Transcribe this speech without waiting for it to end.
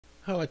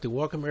I'd like to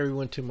welcome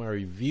everyone to my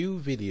review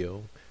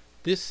video.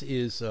 This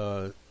is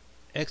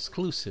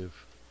Xclusive.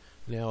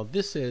 Now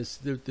this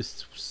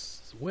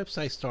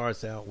website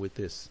starts out with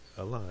this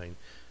line: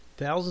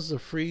 thousands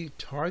of free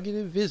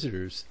targeted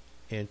visitors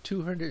and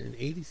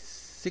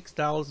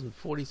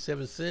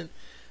 $286.47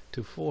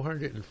 to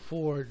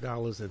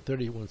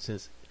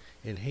 $404.31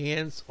 in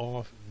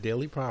hands-off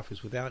daily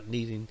profits without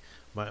needing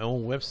my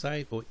own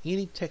website or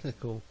any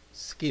technical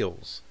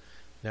skills.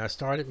 Now I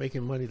started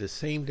making money the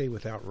same day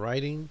without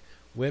writing,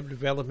 web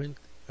development,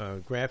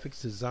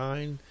 graphics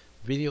design,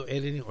 video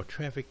editing, or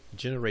traffic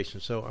generation.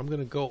 So I'm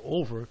going to go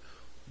over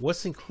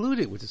what's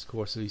included with this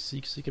course so you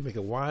can make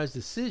a wise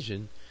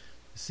decision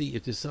to see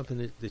if there's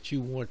something that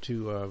you want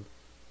to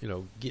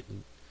get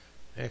and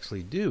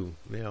actually do.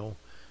 Now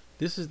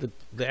this is the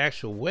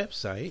actual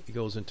website. It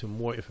goes into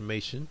more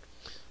information,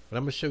 but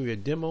I'm going to show you a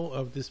demo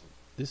of this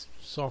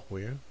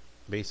software,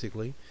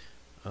 basically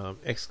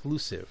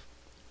Xclusive.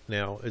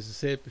 Now, as I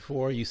said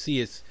before, you see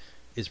it's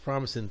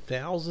promising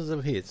thousands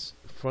of hits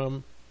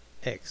from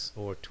X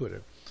or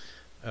Twitter.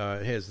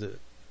 It has the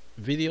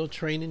video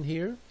training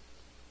here.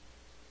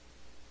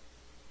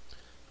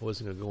 I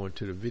wasn't going to go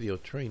into the video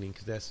training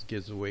because that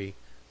gives away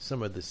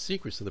some of the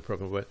secrets of the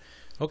program. But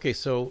okay,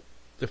 so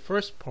the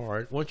first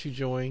part, once you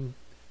join,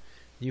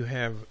 you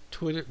have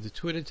the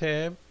Twitter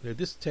tab. Now,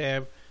 this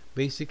tab,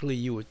 basically,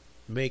 you would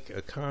make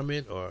a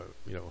comment or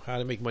how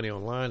to make money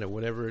online or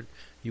whatever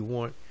you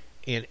want,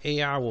 and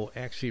AI will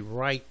actually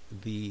write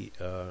the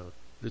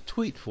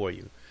tweet for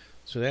you.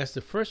 So that's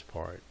the first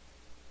part.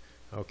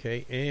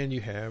 Okay, and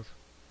you have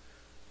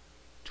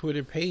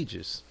Twitter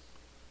pages.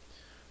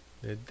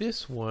 Now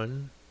this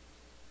one,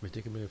 it may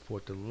take a minute for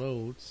it to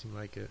load. Seem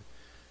like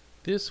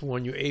this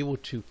one you're able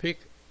to pick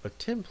a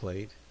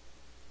template,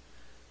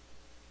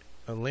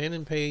 a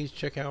landing page,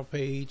 checkout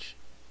page,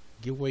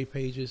 giveaway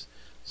pages,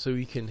 so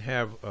you can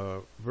have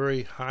a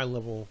very high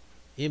level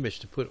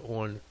image to put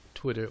on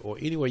Twitter or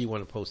anywhere you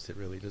want to post it.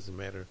 Really doesn't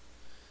matter.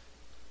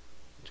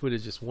 Twitter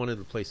is just one of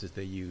the places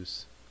they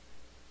use.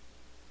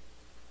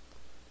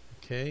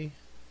 Okay,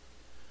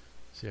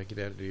 see, I get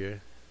out of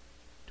there.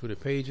 Twitter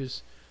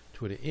pages,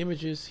 Twitter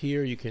images.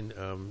 Here you can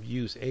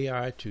use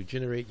AI to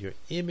generate your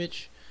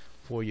image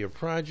for your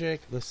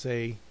project. Let's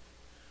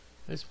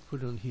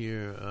put on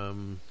here,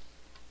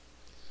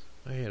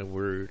 I had a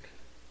word,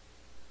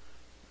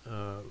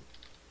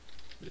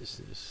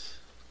 let's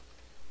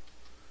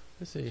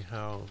say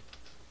how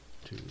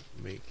to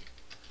make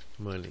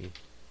money.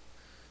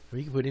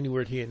 You can put any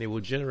word here and it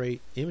will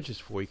generate images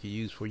for you to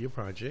use for your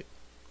project.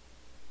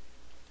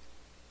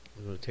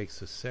 It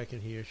takes a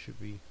second here.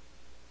 Shouldn't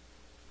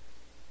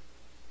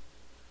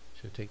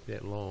take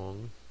that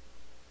long.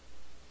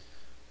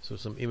 So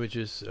some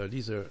images,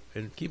 these are,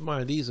 and keep in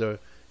mind these are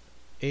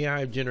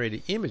AI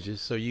generated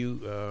images, so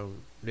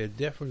they're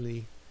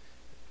definitely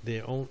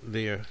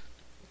they're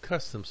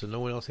custom, so no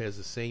one else has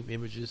the same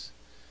images.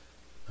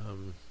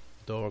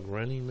 Dog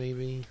running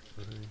maybe.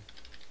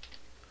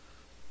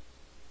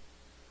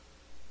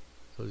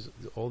 So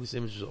all these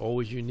images are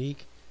always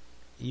unique,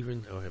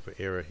 even I have an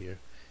error here,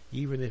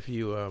 even if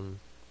you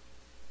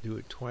do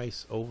it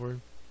twice over.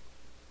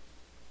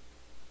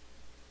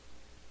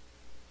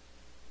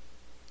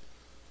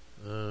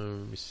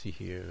 Let me see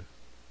here.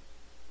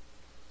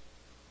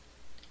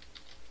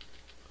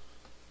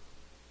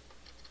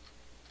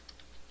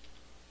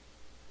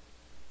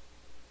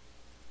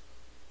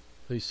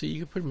 So you see, you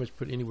can pretty much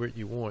put any word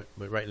you want,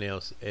 but right now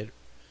it's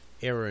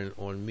erroring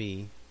on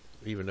me,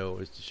 even though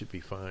it should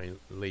be fine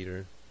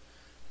later.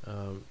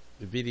 The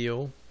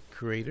video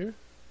creator,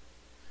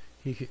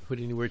 you can put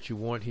any word you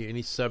want here,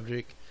 any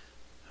subject,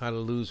 how to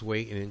lose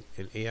weight, and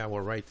AI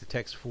will write the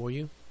text for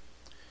you.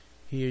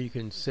 Here you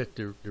can set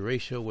the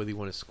ratio, whether you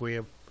want a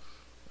square,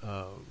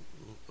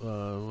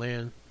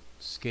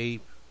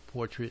 landscape,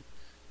 portrait,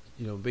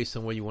 based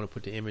on where you want to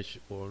put the image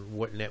or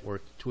what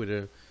network,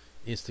 Twitter,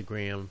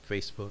 Instagram,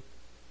 Facebook.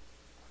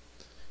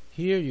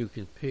 Here you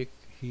can pick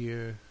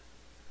here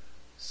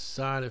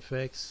side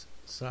effects,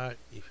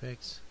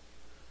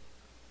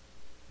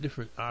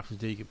 different options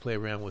that you can play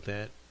around with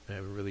that. I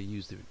haven't really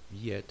used it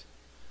yet.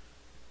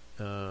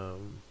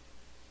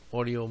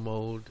 Audio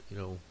mode,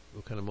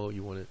 what kind of mode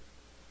you want it,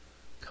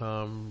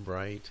 calm,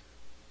 bright,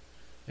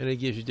 and it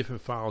gives you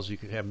different files. You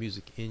can have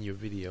music in your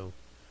video,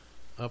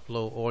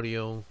 upload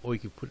audio, or you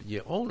can put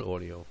your own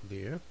audio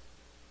there,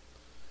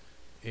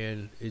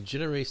 and it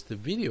generates the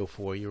video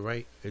for you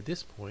right at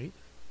this point.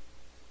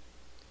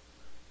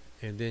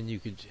 And then you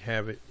could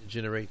have it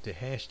generate the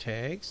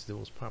hashtags, the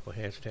most popular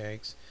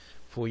hashtags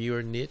for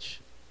your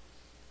niche.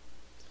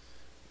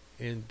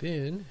 And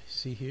then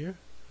see here,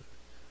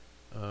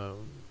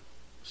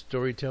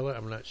 storyteller.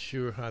 I'm not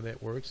sure how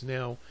that works.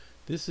 Now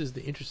this is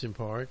the interesting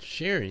part,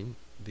 sharing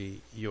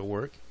your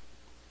work.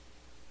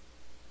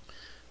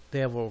 They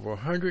have over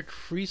 100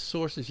 free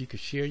sources you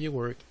could share your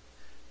work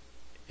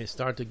and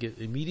start to get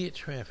immediate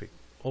traffic,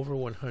 over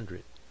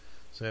 100.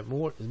 So that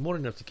more is more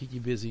than enough to keep you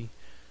busy.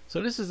 So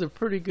this is a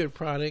pretty good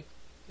product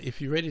if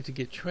you're ready to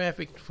get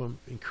traffic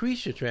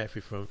increase your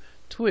traffic from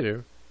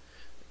Twitter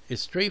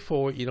It's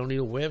straightforward. You don't need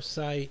a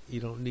website. You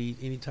don't need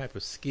any type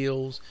of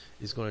skills.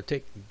 It's going to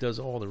take, does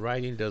all the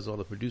writing, does all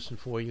the producing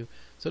for you.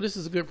 So this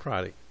is a good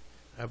product.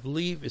 I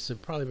believe it's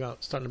probably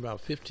about starting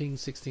about $15,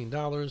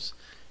 $16,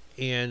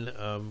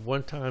 and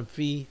one-time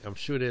fee. I'm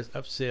sure there's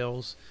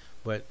upsells,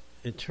 but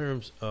in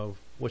terms of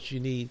what you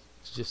need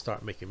to just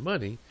start making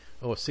money,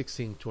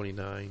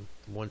 $16.29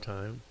 one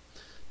time,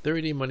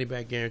 30-day money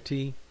back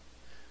guarantee.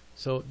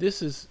 So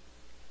this is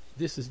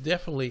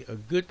definitely a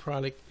good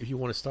product if you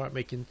want to start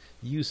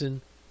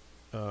using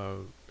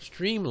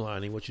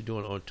streamlining what you're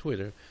doing on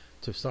Twitter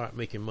to start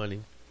making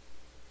money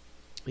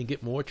and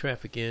get more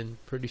traffic in.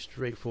 Pretty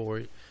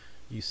straightforward.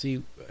 You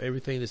see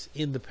everything that's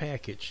in the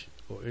package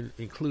or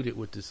included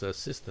with this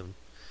system.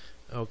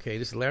 Okay,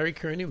 this is Larry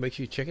Kearney. Make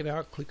sure you check it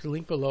out. Click the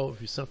link below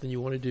if it's something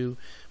you want to do.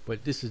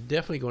 But this is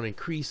definitely going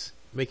to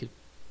make it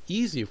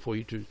easier for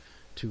you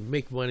to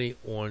make money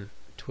on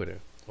Twitter,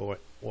 or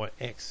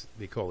X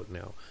they call it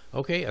now.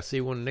 Okay, I'll see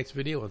you on the next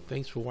video, and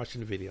thanks for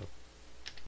watching the video.